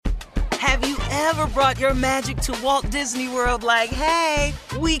Have you ever brought your magic to Walt Disney World like, hey,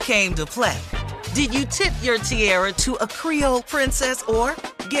 we came to play? Did you tip your tiara to a Creole princess or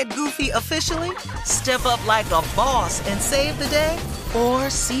get goofy officially? Step up like a boss and save the day? Or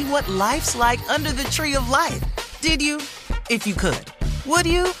see what life's like under the tree of life? Did you? If you could. Would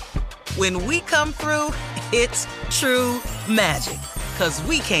you? When we come through, it's true magic. 'Cause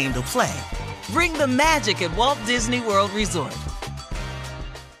we came to play. Bring the magic at Walt Disney World Resort.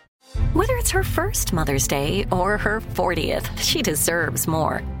 Whether it's her first Mother's Day or her 40th, she deserves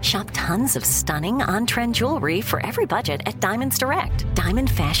more. Shop tons of stunning on-trend jewelry for every budget at Diamonds Direct. Diamond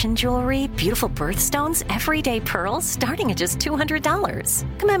fashion jewelry, beautiful birthstones, everyday pearls starting at just $200.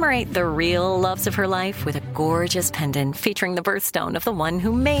 Commemorate the real loves of her life with a gorgeous pendant featuring the birthstone of the one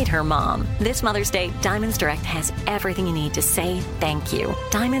who made her mom. This Mother's Day, Diamonds Direct has everything you need to say thank you.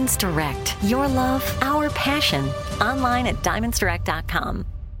 Diamonds Direct. Your love, our passion. Online at diamondsdirect.com.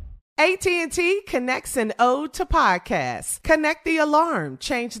 AT&T connects an ode to podcasts. Connect the alarm.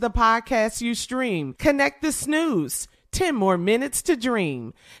 Change the podcast you stream. Connect the snooze. 10 more minutes to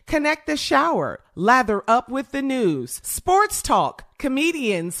dream. Connect the shower. Lather up with the news. Sports talk,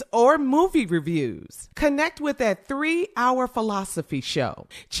 comedians, or movie reviews. Connect with that 3-hour philosophy show.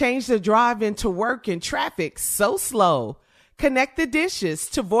 Change the drive into work in traffic so slow. Connect the dishes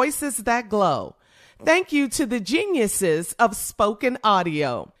to voices that glow. Thank you to the geniuses of spoken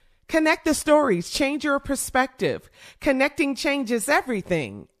audio. Connect the stories, change your perspective. Connecting changes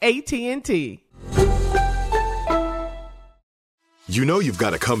everything. AT&T. You know you've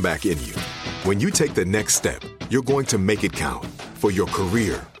got a comeback in you. When you take the next step, you're going to make it count. For your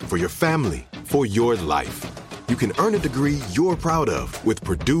career, for your family, for your life. You can earn a degree you're proud of with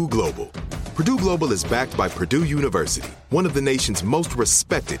Purdue Global. Purdue Global is backed by Purdue University, one of the nation's most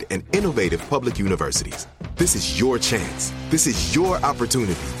respected and innovative public universities. This is your chance. This is your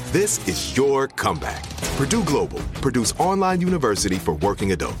opportunity. This is your comeback. Purdue Global, Purdue's online university for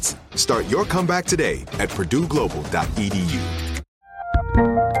working adults. Start your comeback today at purdueglobal.edu.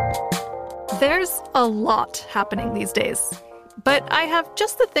 There's a lot happening these days, but I have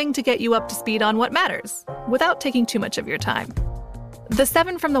just the thing to get you up to speed on what matters without taking too much of your time. The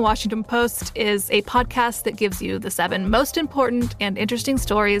 7 from the Washington Post is a podcast that gives you the 7 most important and interesting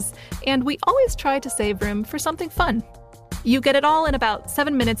stories, and we always try to save room for something fun. You get it all in about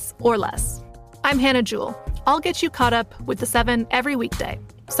 7 minutes or less. I'm Hannah Jewell. I'll get you caught up with the 7 every weekday.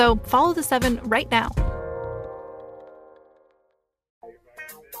 So follow the 7 right now.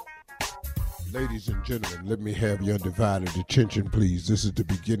 Ladies and gentlemen, let me have your undivided attention, please. This is the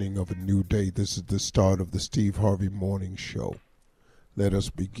beginning of a new day. This is the start of the Steve Harvey Morning Show. Let us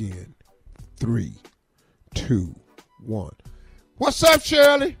begin. 3, 2, 1. What's up,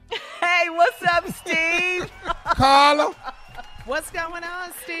 Shirley? Hey, what's up, Steve? Carla? What's going on,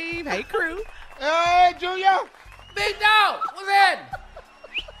 Steve? Hey, crew. Hey, Junior? Big dog, what's that?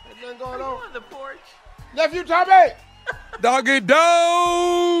 Ain't nothing going on. On the porch. Nephew Tommy? Doggy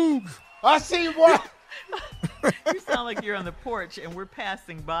dog! I see you, boy. You sound like you're on the porch and we're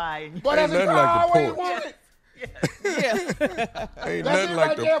passing by. And Boy, that's Ain't a nothing like car the where you porch. want it. Yeah. Ain't That's nothing it like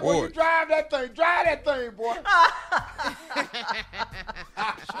right the there, boy. You porch. drive that thing, boy.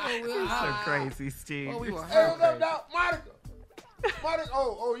 so crazy, Steve. Oh, we were Hey, what's up, crazy. dog? Monica,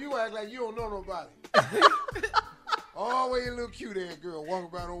 oh, you act like you don't know nobody. Always a little cute ass girl walking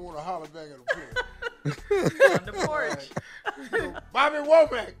by, don't want to holler back at the porch. On the porch. Bobby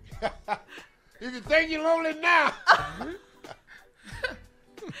Womack. If you think you're lonely now,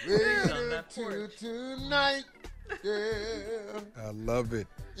 later to tonight, yeah. I love it.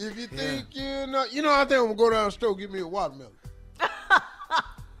 If you think you're not, I think I'm gonna go down the store get me a watermelon.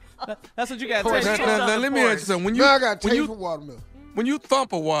 That's what you got Porch. to Now, let me ask you something. I got taste for watermelon. When you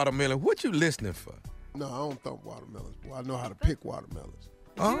thump a watermelon, what you listening for? No, I don't thump watermelons, boy. I know how to pick watermelons.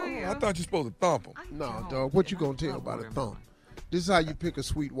 Oh, I thought you supposed to thump them. No, dog. What you gonna tell about a thump? This is how you pick a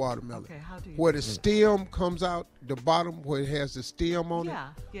sweet watermelon. Okay, how do you where the stem comes out, the bottom where it has the stem on Yeah,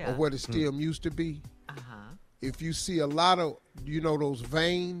 it, yeah. or where the stem used to be. Uh-huh. If you see a lot of, those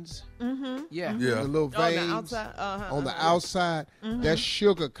veins, Mm-hmm. Yeah. Yeah. the little On veins the outside. on the outside, that's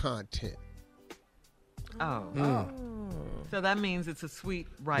sugar content. Oh. So that means it's a sweet,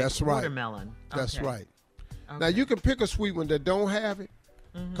 ripe That's right. watermelon. That's Okay. right. Okay. Now you can pick a sweet one that don't have it,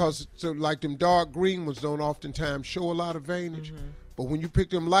 because like them dark green ones don't oftentimes show a lot of veinage. But when you pick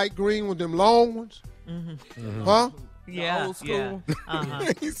them light green ones, them long ones, huh? Yeah. old school. Yeah.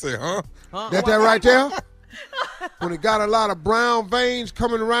 Uh-huh. He said, huh? That right there? When it got a lot of brown veins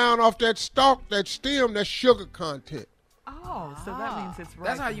coming around off that stalk, that stem, that's sugar content. Oh, so that means it's ripe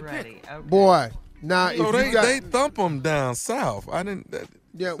That's how and you ready. pick. Okay. Boy, now So if you got... they thump them down south. I didn't.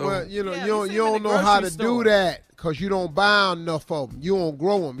 Yeah, So- well, you Yeah, don't you see them in the know how to grocery do store. that because you don't buy enough of them. You don't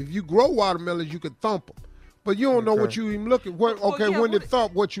grow them. If you grow watermelons, you can thump them. But you don't know what you even looking for. Well, Okay, yeah, when what they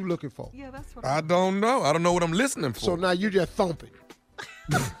thump, what you looking for? Yeah, that's what I don't know. I don't know what I'm listening for. So now you just thumping.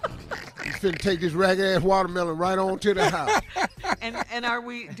 You finna take this ragged-ass watermelon right on to the house. And are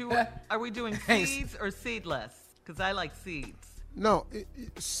we doing seeds or seedless? Because I like seeds. No,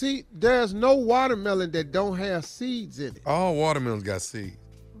 see, there's no watermelon that don't have seeds in it. All watermelons got seeds.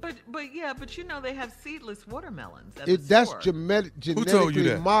 But you know they have seedless watermelons at That's the store. genetically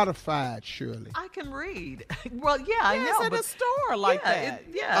that? modified, Shirley. I can read. Well, yeah, I know. It's at but a store like that.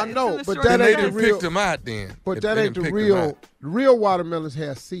 I know, it's in the but store. that Then ain't they the done real- picked them out then. But If that they ain't done the picked 'em real. out. Real watermelons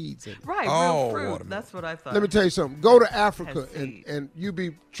have seeds in it. Right, Oh, real fruit. watermelon. That's what I thought. Let me tell you something. Go to Africa Has seeds. and you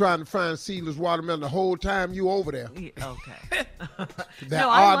be trying to find seedless watermelon the whole time you over there. Yeah, okay. There no,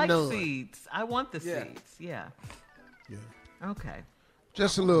 I are like none. seeds. I want the seeds. Yeah. Okay.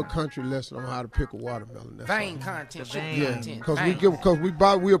 Just a little country lesson on how to pick a watermelon. That's Vein all. content. vein Sugar content.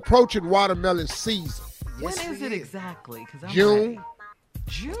 content. We're approaching watermelon season. When is it exactly? 'Cause I'm June. ready.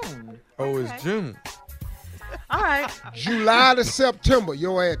 June. Oh, Okay. it's June. All right. July to September,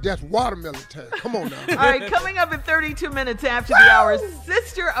 your ass. That's watermelon time. Come on now. All right, coming up in 32 minutes after the hour,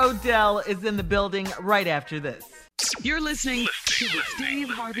 Sister Odell is in the building right after this. You're listening to the Steve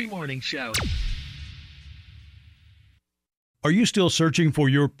Harvey Morning Show. Are you still searching for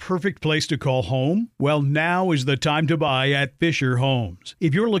your perfect place to call home? Well, now is the time to buy at Fisher Homes.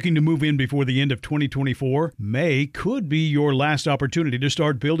 If you're looking to move in before the end of 2024, May could be your last opportunity to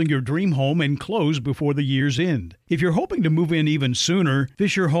start building your dream home and close before the year's end. If you're hoping to move in even sooner,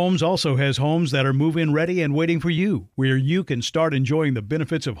 Fisher Homes also has homes that are move-in ready and waiting for you, where you can start enjoying the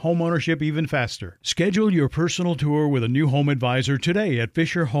benefits of homeownership even faster. Schedule your personal tour with a new home advisor today at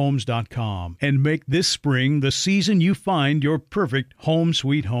FisherHomes.com and make this spring the season you find your perfect home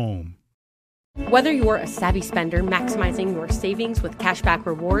sweet home. Whether you're a savvy spender maximizing your savings with cashback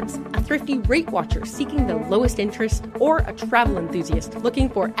rewards, a thrifty rate watcher seeking the lowest interest, or a travel enthusiast looking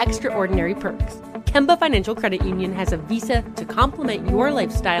for extraordinary perks, Kemba Financial Credit Union has a visa to complement your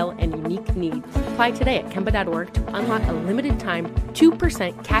lifestyle and unique needs. Apply today at Kemba.org to unlock a limited-time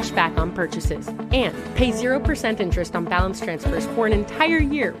 2% cash back on purchases and pay 0% interest on balance transfers for an entire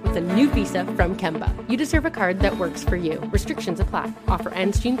year with a new visa from Kemba. You deserve a card that works for you. Restrictions apply. Offer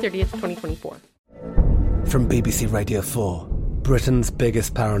ends June 30th, 2024. From BBC Radio 4, Britain's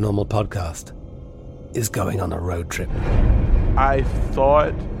biggest paranormal podcast is going on a road trip. I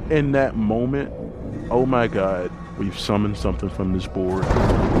thought in that moment, oh my God, we've summoned something from this board.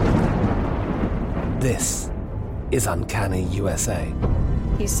 This is Uncanny USA.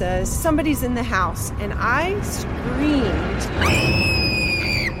 He says, somebody's in the house, and I screamed.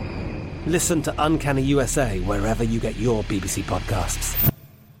 Listen to Uncanny USA wherever you get your BBC podcasts,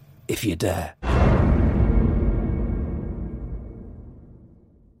 if you dare.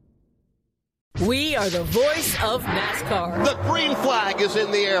 We are the voice of NASCAR. The green flag is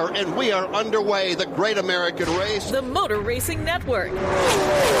in the air, and we are underway. The Great American Race. The Motor Racing Network.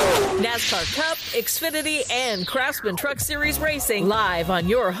 NASCAR Cup, Xfinity, and Craftsman Truck Series Racing live on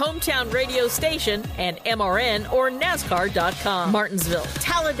your hometown radio station and MRN or NASCAR.com. Martinsville,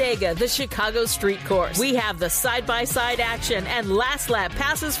 Talladega, the Chicago Street Course. We have the side-by-side action and last lap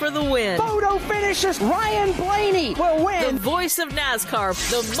passes for the win. Photo finishes. Ryan Blaney will win. The voice of NASCAR,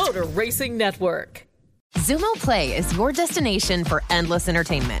 the Motor Racing Network. Xumo Play is your destination for endless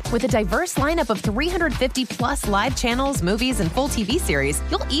entertainment. With a diverse lineup of 350 plus live channels, movies, and full TV series,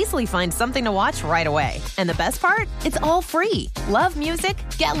 you'll easily find something to watch right away. And the best part? It's all free. Love music?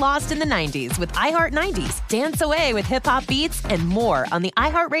 Get lost in the 90s with iHeart 90s, dance away with hip-hop beats, and more on the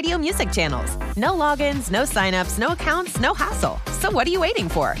iHeartRadio music channels. No logins, no signups, no accounts, no hassle. So what are you waiting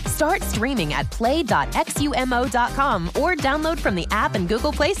for? Start streaming at play.xumo.com or download from the app and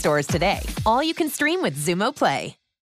Google Play stores today. All you can stream with Xumo Play.